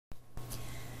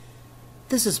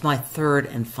This is my third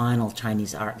and final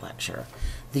Chinese art lecture.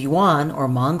 The Yuan, or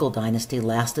Mongol dynasty,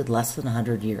 lasted less than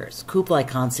 100 years. Kublai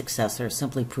Khan's successor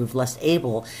simply proved less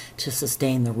able to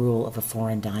sustain the rule of a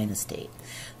foreign dynasty.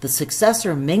 The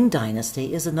successor Ming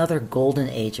dynasty is another golden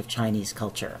age of Chinese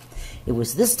culture. It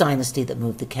was this dynasty that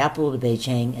moved the capital to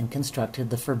Beijing and constructed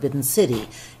the Forbidden City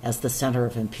as the center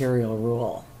of imperial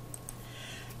rule.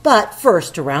 But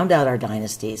first, to round out our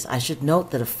dynasties, I should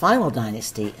note that a final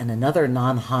dynasty and another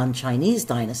non-Han Chinese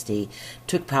dynasty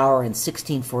took power in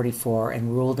 1644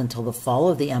 and ruled until the fall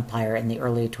of the empire in the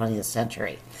early 20th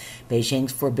century.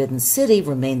 Beijing's Forbidden City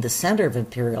remained the center of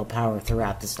imperial power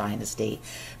throughout this dynasty,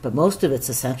 but most of its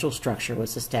essential structure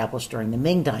was established during the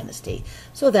Ming dynasty,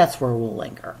 so that's where we'll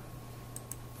linger.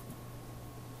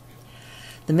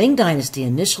 The Ming dynasty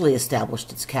initially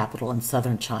established its capital in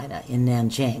southern China, in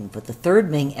Nanjing, but the third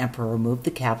Ming emperor moved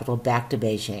the capital back to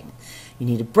Beijing. You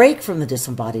need a break from the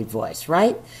disembodied voice,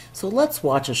 right? So let's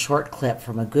watch a short clip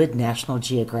from a good National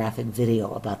Geographic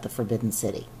video about the Forbidden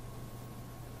City.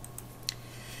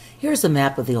 Here's a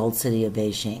map of the old city of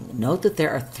Beijing. Note that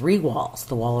there are three walls: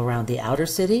 the wall around the outer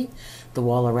city, the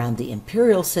wall around the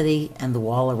imperial city, and the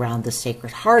wall around the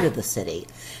sacred heart of the city,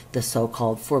 the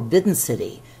so-called Forbidden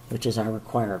City, which is our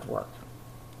required work.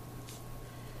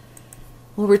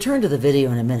 We'll return to the video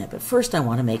in a minute, but first I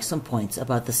want to make some points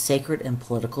about the sacred and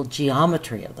political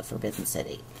geometry of the Forbidden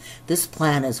City. This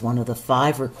plan is one of the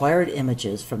 5 required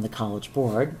images from the College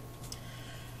Board.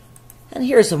 And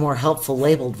here's a more helpful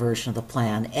labeled version of the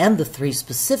plan and the 3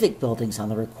 specific buildings on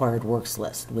the required works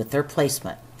list with their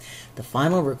placement. The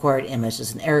final required image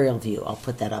is an aerial view. I'll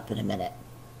put that up in a minute.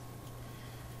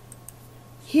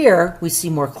 Here, we see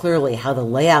more clearly how the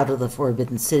layout of the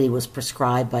Forbidden City was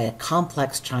prescribed by a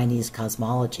complex Chinese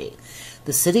cosmology.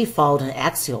 The city followed an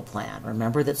axial plan.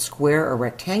 Remember that square or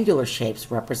rectangular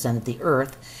shapes represented the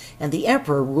earth, and the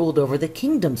emperor ruled over the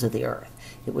kingdoms of the earth.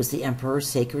 It was the emperor's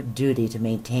sacred duty to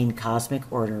maintain cosmic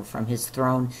order from his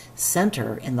throne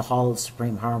center in the Hall of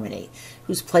Supreme Harmony,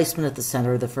 whose placement at the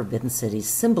center of the Forbidden City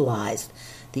symbolized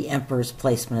the emperor's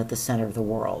placement at the center of the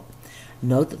world.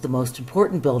 Note that the most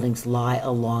important buildings lie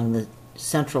along the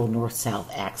central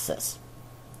north-south axis.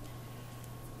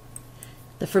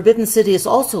 The Forbidden City is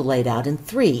also laid out in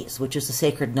 3s, which is a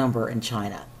sacred number in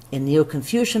China. In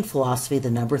Neo-Confucian philosophy,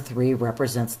 the number 3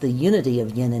 represents the unity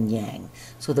of yin and yang.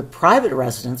 So the private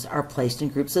residents are placed in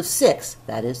groups of 6,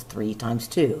 that is 3 times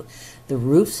 2. The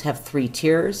roofs have 3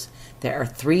 tiers. There are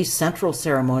 3 central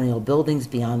ceremonial buildings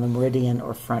beyond the meridian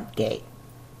or front gate.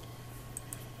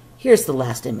 Here's the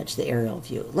last image, the aerial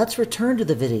view. Let's return to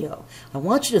the video. I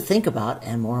want you to think about,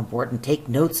 and more important, take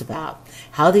notes about,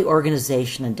 how the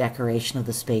organization and decoration of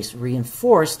the space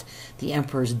reinforced the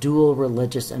emperor's dual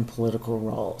religious and political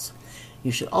roles.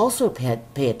 You should also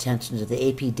pay attention to the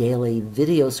AP Daily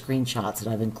video screenshots that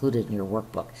I've included in your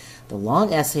workbook. The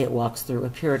long essay it walks through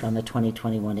appeared on the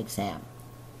 2021 exam.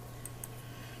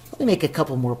 Let me make a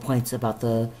couple more points about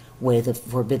the way the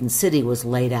Forbidden City was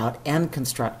laid out and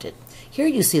constructed. Here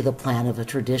you see the plan of a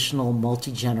traditional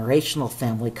multi-generational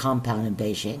family compound in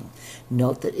Beijing.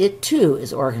 Note that it too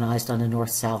is organized on a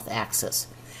north-south axis.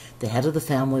 The head of the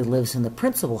family lives in the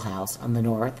principal house on the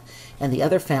north, and the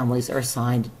other families are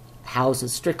assigned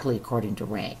houses strictly according to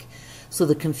rank. So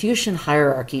the Confucian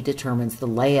hierarchy determines the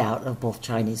layout of both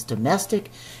Chinese domestic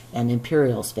and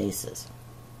imperial spaces.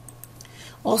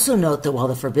 Also note that while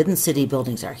the Forbidden City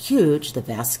buildings are huge, the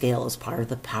vast scale is part of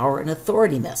the power and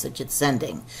authority message it's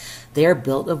sending. They are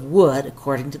built of wood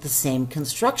according to the same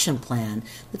construction plan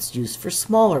that's used for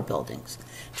smaller buildings.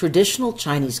 Traditional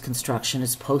Chinese construction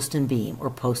is post and beam or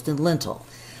post and lintel,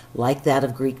 like that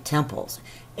of Greek temples.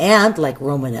 And like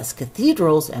Romanesque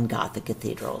cathedrals and Gothic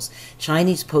cathedrals,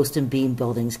 Chinese post and beam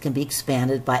buildings can be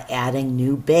expanded by adding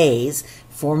new bays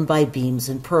formed by beams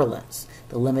and purlins.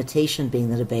 The limitation being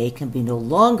that a bay can be no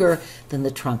longer than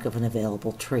the trunk of an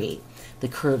available tree. The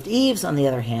curved eaves, on the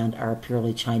other hand, are a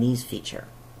purely Chinese feature.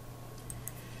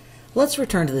 Let's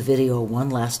return to the video one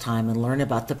last time and learn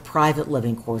about the private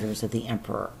living quarters of the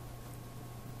emperor.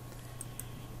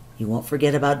 You won't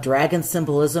forget about dragon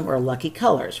symbolism or lucky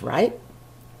colors, right?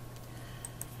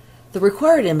 The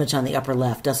required image on the upper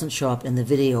left doesn't show up in the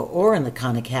video or in the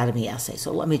Khan Academy essay,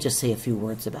 so let me just say a few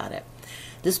words about it.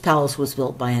 This palace was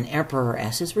built by an emperor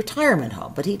as his retirement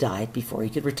home, but he died before he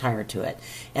could retire to it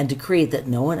and decreed that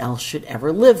no one else should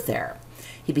ever live there.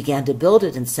 He began to build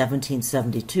it in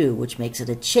 1772, which makes it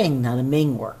a Qing, not a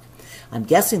Ming work. I'm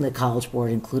guessing the College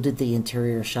Board included the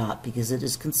interior shot because it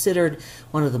is considered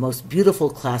one of the most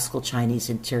beautiful classical Chinese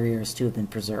interiors to have been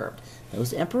preserved.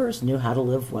 Those emperors knew how to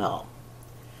live well.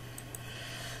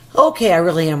 Okay, I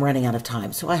really am running out of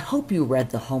time, so I hope you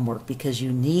read the homework because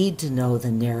you need to know the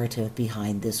narrative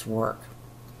behind this work.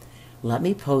 Let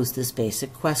me pose this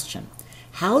basic question.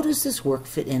 How does this work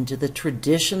fit into the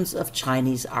traditions of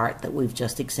Chinese art that we've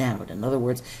just examined? In other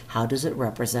words, how does it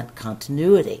represent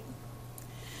continuity?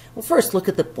 Well, first, look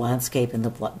at the landscape in the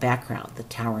background, the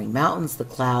towering mountains, the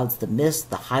clouds, the mist,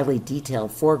 the highly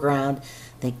detailed foreground.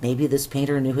 Think maybe this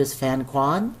painter knew his Fan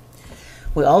Quan?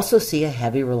 We also see a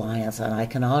heavy reliance on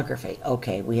iconography.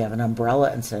 Okay, we have an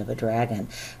umbrella instead of a dragon,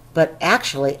 but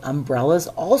actually umbrellas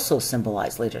also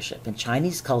symbolize leadership. In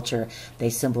Chinese culture, they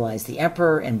symbolize the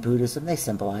emperor. In Buddhism, they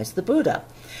symbolize the Buddha.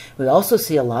 We also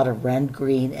see a lot of red,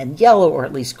 green, and yellow, or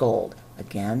at least gold.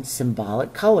 Again,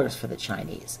 symbolic colors for the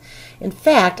Chinese. In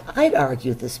fact, I'd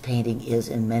argue this painting is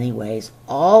in many ways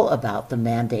all about the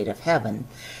mandate of heaven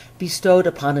bestowed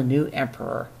upon a new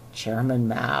emperor, Chairman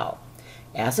Mao.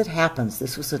 As it happens,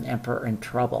 this was an emperor in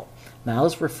trouble.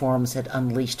 Mao's reforms had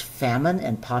unleashed famine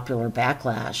and popular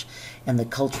backlash, and the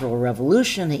Cultural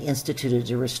Revolution he instituted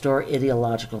to restore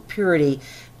ideological purity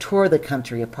tore the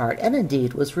country apart and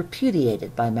indeed was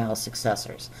repudiated by Mao's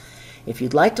successors. If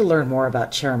you'd like to learn more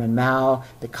about Chairman Mao,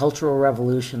 the Cultural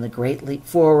Revolution, the Great Leap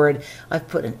Forward, I've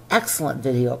put an excellent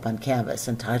video up on Canvas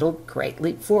entitled Great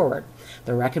Leap Forward.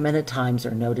 The recommended times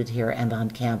are noted here and on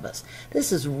Canvas.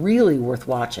 This is really worth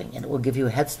watching, and it will give you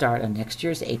a head start on next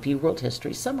year's AP World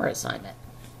History summer assignment.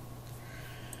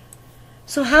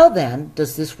 So how then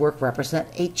does this work represent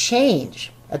a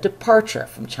change, a departure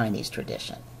from Chinese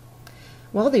tradition?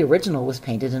 Well, the original was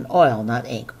painted in oil, not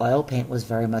ink. Oil paint was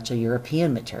very much a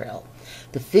European material.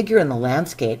 The figure in the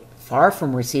landscape, far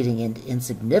from receding into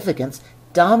insignificance,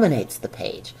 dominates the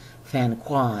page. Fan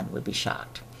Quan would be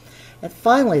shocked. And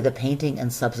finally, the painting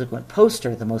and subsequent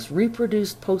poster, the most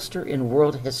reproduced poster in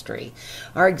world history,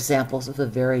 are examples of a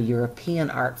very European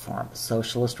art form,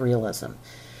 socialist realism.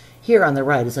 Here on the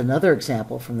right is another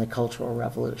example from the Cultural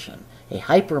Revolution, a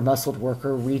hyper-muscled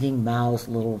worker reading Mao's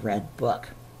little red book.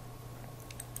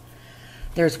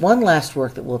 There's one last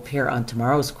work that will appear on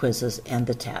tomorrow's quizzes and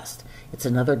the test. It's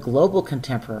another global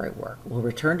contemporary work. We'll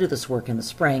return to this work in the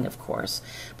spring, of course,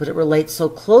 but it relates so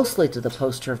closely to the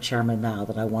poster of Chairman Mao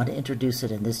that I want to introduce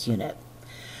it in this unit.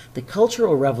 The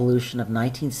Cultural Revolution of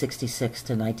 1966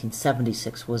 to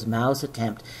 1976 was Mao's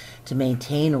attempt to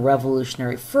maintain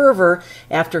revolutionary fervor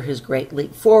after his Great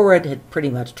Leap Forward had pretty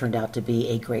much turned out to be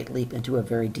a great leap into a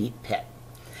very deep pit.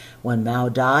 When Mao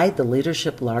died, the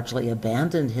leadership largely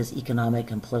abandoned his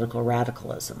economic and political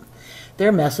radicalism.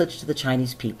 Their message to the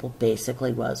Chinese people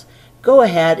basically was, go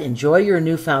ahead, enjoy your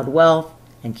newfound wealth,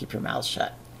 and keep your mouths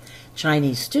shut.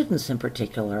 Chinese students in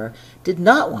particular did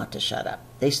not want to shut up.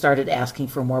 They started asking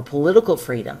for more political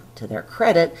freedom. To their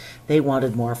credit, they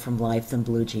wanted more from life than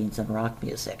blue jeans and rock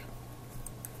music.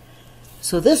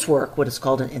 So this work, what is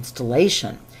called an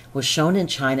installation, was shown in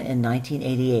China in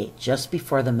 1988, just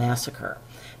before the massacre.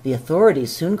 The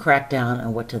authorities soon cracked down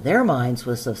on what to their minds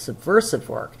was a subversive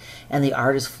work, and the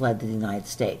artist fled to the United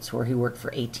States, where he worked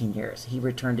for 18 years. He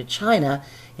returned to China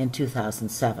in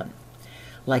 2007.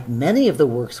 Like many of the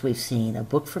works we've seen, A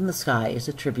Book from the Sky is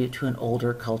a tribute to an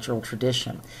older cultural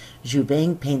tradition. Zhu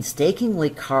Bing painstakingly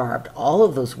carved all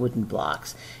of those wooden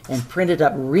blocks and printed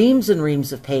up reams and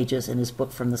reams of pages in his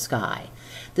Book from the Sky.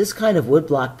 This kind of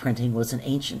woodblock printing was an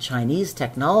ancient Chinese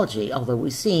technology, although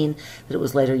we've seen that it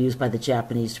was later used by the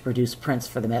Japanese to produce prints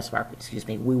for the mass market.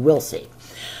 We will see.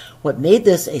 What made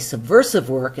this a subversive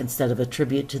work instead of a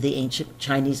tribute to the ancient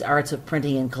Chinese arts of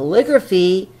printing and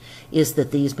calligraphy is that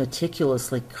these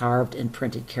meticulously carved and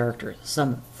printed characters,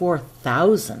 some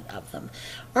 4,000 of them,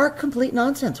 are complete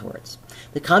nonsense words.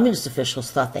 The communist officials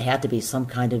thought they had to be some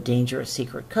kind of dangerous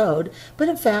secret code, but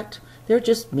in fact, they're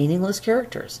just meaningless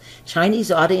characters.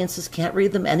 Chinese audiences can't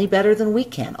read them any better than we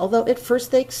can, although at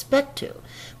first they expect to,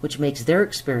 which makes their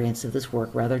experience of this work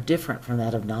rather different from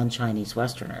that of non-Chinese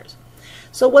Westerners.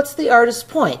 So what's the artist's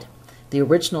point? The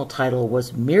original title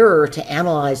was Mirror to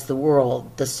Analyze the World,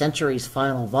 the Century's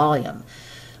Final Volume,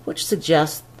 which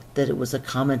suggests that it was a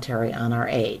commentary on our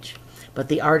age. But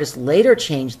the artist later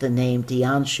changed the name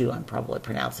Dianshu, I'm probably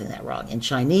pronouncing that wrong. In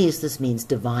Chinese, this means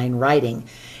divine writing,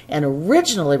 and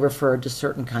originally referred to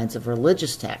certain kinds of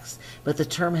religious texts, but the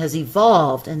term has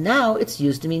evolved, and now it's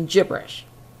used to mean gibberish.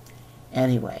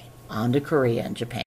 Anyway, on to Korea and Japan.